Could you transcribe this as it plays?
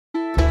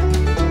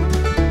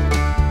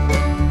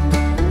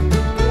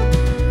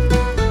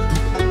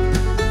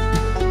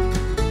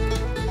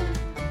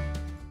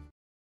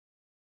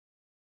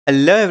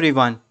Hello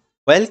everyone,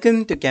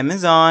 welcome to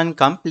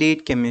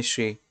Chemazon-Complete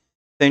Chemistry.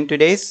 So in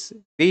today's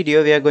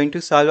video, we are going to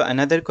solve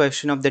another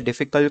question of the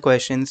difficult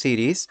question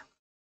series.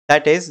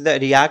 That is, the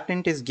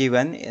reactant is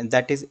given,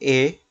 that is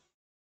A.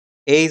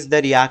 A is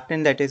the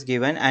reactant that is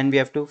given, and we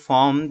have to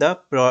form the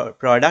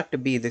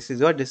product B. This is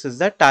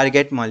the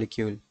target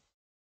molecule.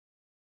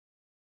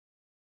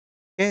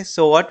 Okay,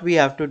 so what we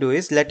have to do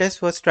is, let us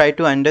first try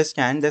to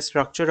understand the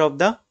structure of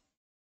the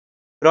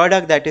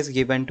product that is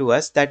given to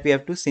us that we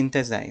have to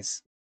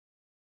synthesize.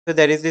 So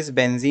there is this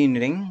benzene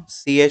ring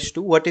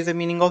CH2. What is the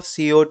meaning of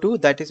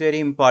CO2? That is very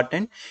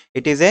important.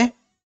 It is a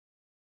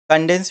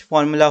condensed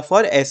formula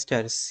for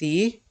ester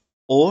CO2.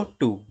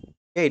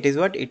 Okay, it is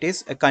what? It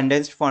is a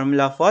condensed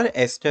formula for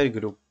ester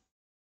group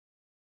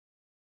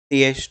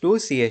CH2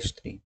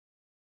 CH3.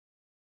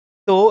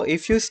 So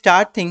if you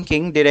start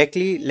thinking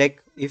directly,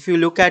 like if you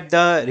look at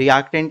the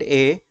reactant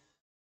A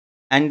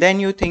and then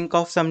you think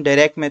of some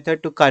direct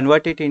method to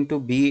convert it into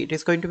B, it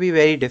is going to be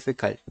very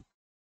difficult.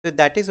 So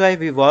that is why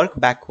we work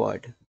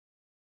backward.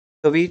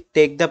 So we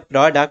take the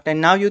product and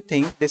now you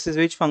think this is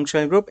which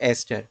functional group?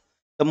 Ester.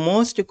 The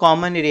most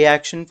common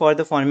reaction for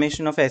the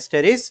formation of ester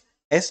is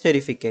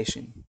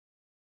esterification.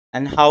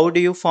 And how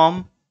do you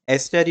form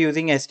ester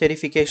using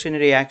esterification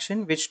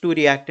reaction? Which two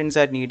reactants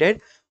are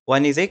needed?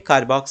 One is a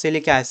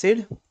carboxylic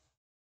acid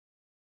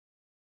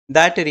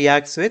that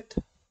reacts with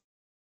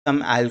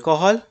some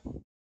alcohol.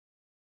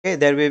 Okay,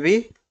 there will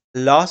be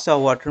loss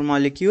of water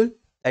molecule,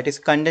 that is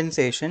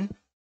condensation,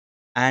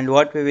 and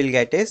what we will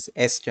get is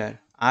ester,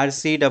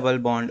 RC double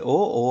bond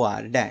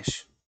OR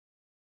dash.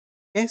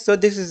 Okay, so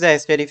this is the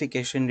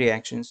esterification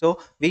reaction. So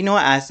we know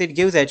acid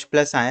gives H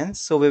plus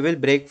ions. So we will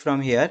break from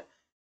here.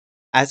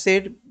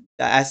 The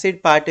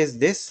acid part is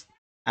this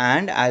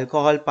and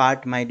alcohol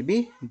part might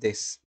be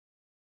this.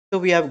 So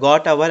we have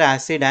got our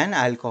acid and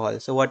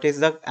alcohol. So what is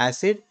the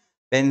acid?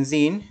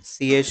 Benzene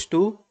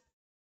CH2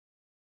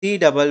 C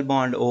double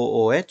bond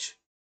OOH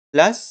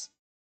plus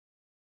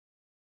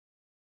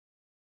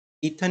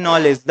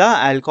ethanol is the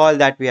alcohol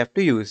that we have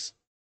to use.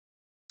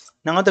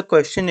 Now the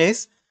question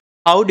is,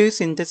 how do you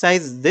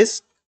synthesize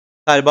this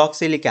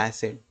carboxylic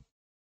acid?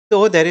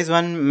 So there is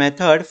one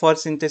method for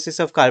synthesis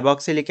of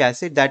carboxylic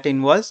acid that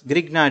involves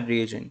Grignard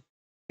reagent.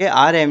 Okay,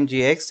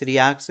 RMGX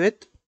reacts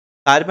with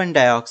carbon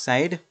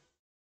dioxide.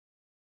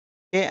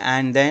 Okay,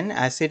 and then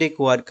acidic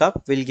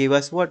workup will give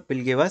us what?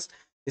 Will give us,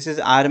 this is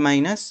R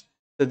minus.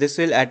 So this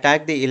will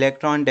attack the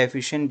electron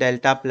deficient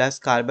delta plus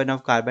carbon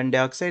of carbon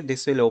dioxide.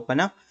 This will open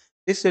up.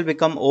 This will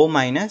become O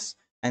minus,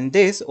 and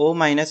this O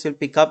minus will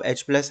pick up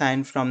H plus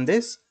ion from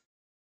this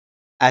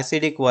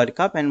acidic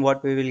workup, and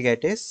what we will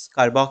get is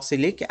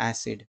carboxylic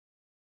acid.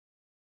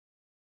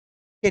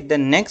 Okay, the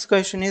next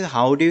question is,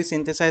 how do you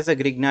synthesize a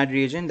Grignard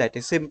reagent? That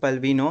is simple.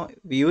 We know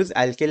we use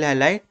alkyl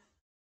halide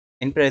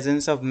in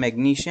presence of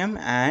magnesium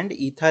and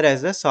ether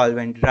as a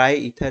solvent. Dry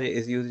ether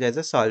is used as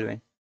a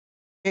solvent.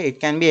 Okay,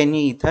 it can be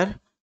any ether.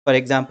 For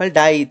example,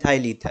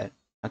 diethyl ether.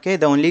 Okay,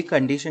 the only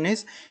condition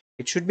is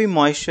it should be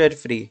moisture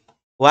free.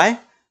 Why?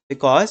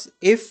 Because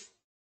if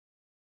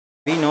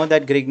we know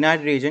that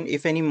Grignard reagent,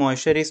 if any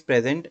moisture is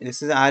present,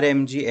 this is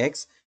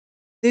RMGX,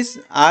 this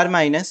R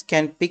minus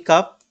can pick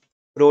up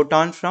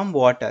proton from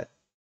water.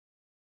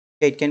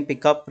 It can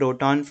pick up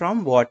proton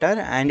from water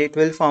and it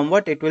will form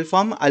what? It will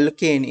form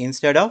alkane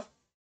instead of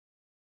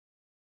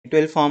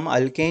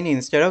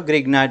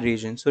Grignard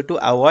reagent. So to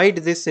avoid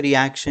this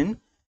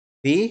reaction,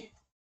 we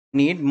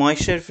need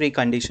moisture free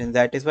conditions.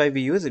 That is why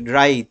we use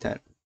dry ether.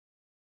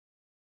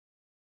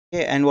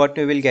 Okay, and what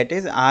we will get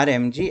is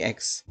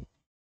RMGX.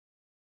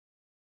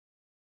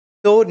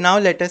 So now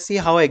let us see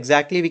how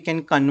exactly we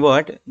can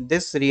convert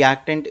this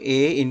reactant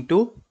A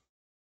into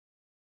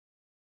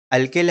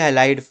alkyl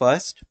halide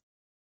first.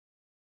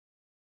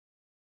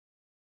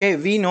 Okay,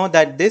 we know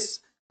that this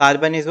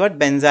carbon is what?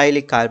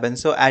 Benzylic carbon.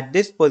 So at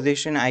this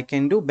position, I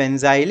can do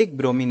benzylic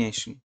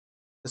bromination.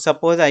 So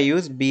suppose I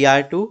use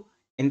Br2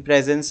 in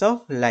presence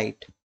of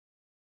light.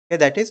 Okay,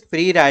 that is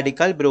free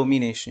radical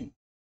bromination.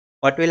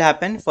 What will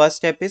happen? First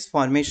step is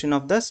formation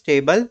of the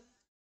stable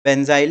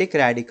benzylic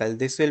radical.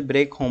 This will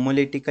break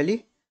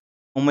homolytically.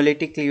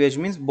 Homolytic cleavage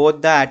means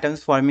both the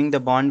atoms forming the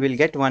bond will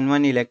get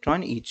 1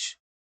 electron each.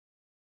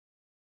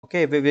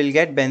 Okay, we will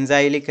get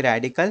benzylic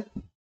radical.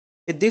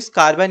 This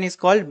carbon is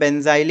called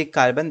benzylic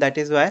carbon. That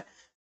is why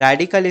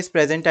radical is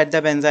present at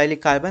the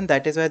benzylic carbon.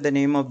 That is why the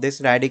name of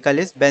this radical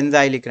is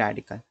benzylic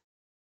radical.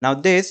 Now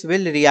this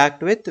will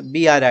react with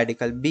Br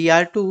radical.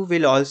 Br2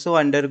 will also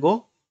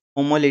undergo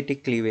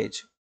homolytic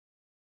cleavage.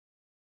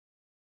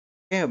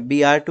 Okay,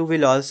 Br2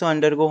 will also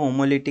undergo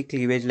homolytic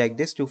cleavage like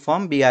this to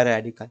form Br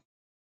radical.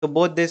 So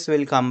both this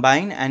will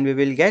combine and we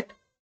will get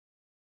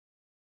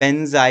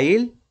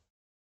benzyl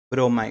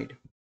bromide.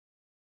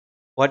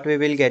 What we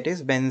will get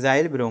is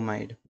benzyl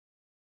bromide.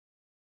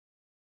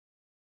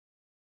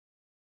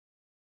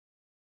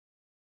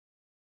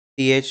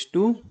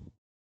 CH2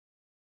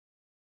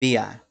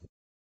 Br.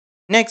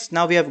 Next,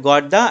 now we have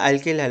got the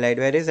alkyl halide.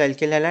 Where is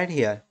alkyl halide?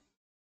 Here.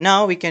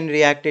 Now we can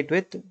react it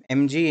with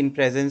Mg in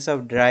presence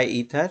of dry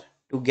ether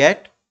to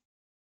get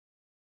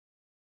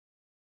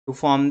to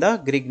form the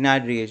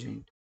Grignard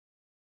reagent,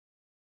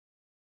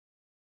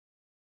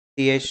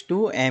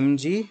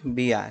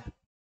 CH2MgBr.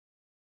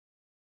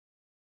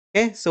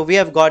 Okay, so we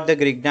have got the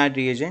Grignard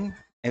reagent.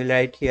 I will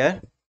write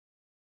here.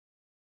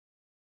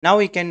 Now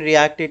we can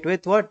react it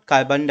with what?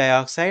 Carbon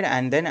dioxide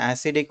and then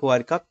acidic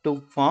workup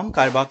to form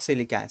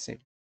carboxylic acid.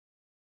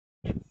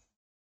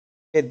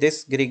 Okay,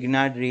 this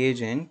Grignard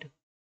reagent,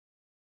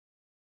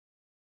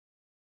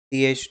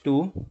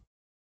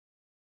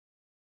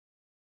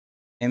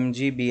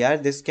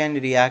 CH2MgBr, this can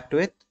react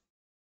with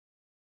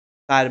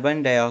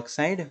carbon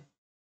dioxide.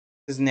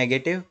 This is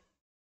negative.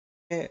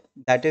 Okay,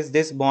 that is,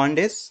 this bond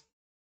is,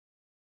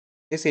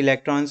 this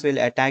electrons will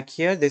attack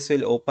here, this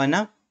will open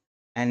up,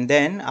 and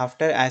then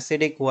after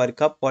acidic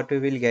workup what we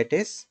will get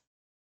is,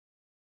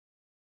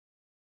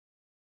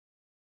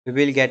 we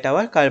will get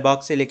our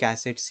carboxylic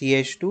acid,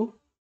 CH2,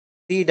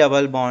 C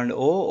double bond O,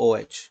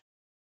 OH.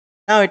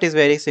 Now it is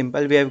very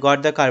simple. We have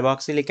got the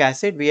carboxylic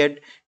acid. We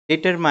had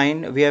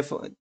determined,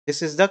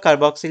 this is the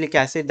carboxylic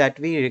acid that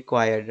we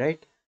required,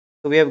 right?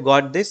 So we have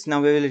got this.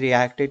 Now we will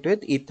react it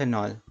with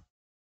ethanol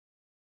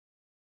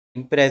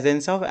in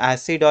presence of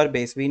acid or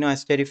base. We know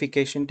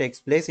esterification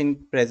takes place in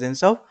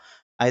presence of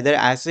either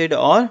acid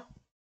or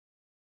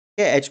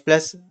H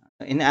plus.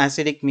 In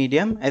acidic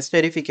medium,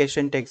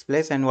 esterification takes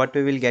place, and what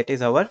we will get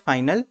is our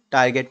final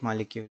target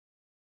molecule,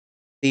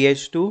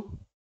 CH2,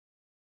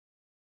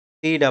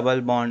 C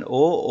double bond O,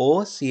 O,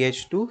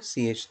 CH2,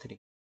 CH3.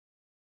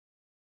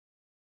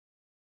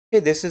 Okay,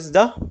 this is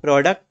the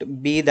product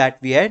B that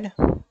we had,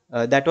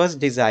 that was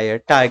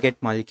desired target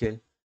molecule.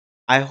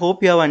 I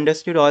hope you have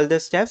understood all the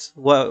steps.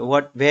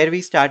 Where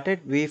we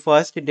started, we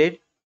first did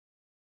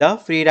the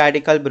free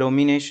radical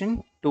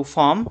bromination to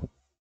form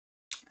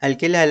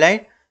alkyl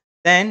halide.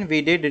 Then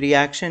we did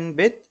reaction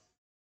with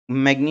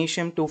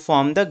magnesium to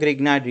form the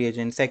Grignard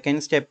reagent.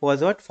 Second step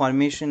was what?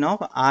 Formation of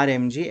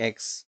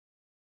RMgX,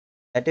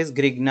 that is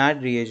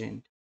Grignard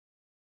reagent.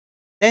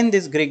 Then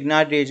this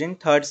Grignard reagent,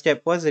 third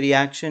step was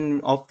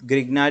reaction of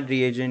Grignard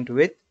reagent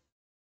with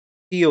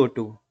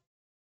CO2.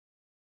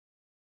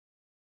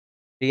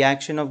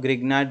 Reaction of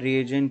Grignard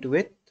reagent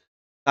with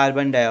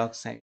carbon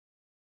dioxide.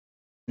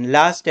 And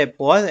last step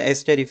was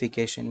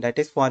esterification, that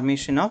is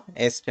formation of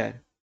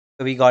ester.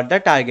 So we got the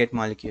target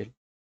molecule.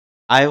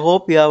 I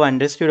hope you have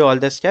understood all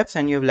the steps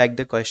and you have liked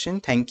the question.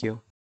 Thank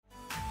you.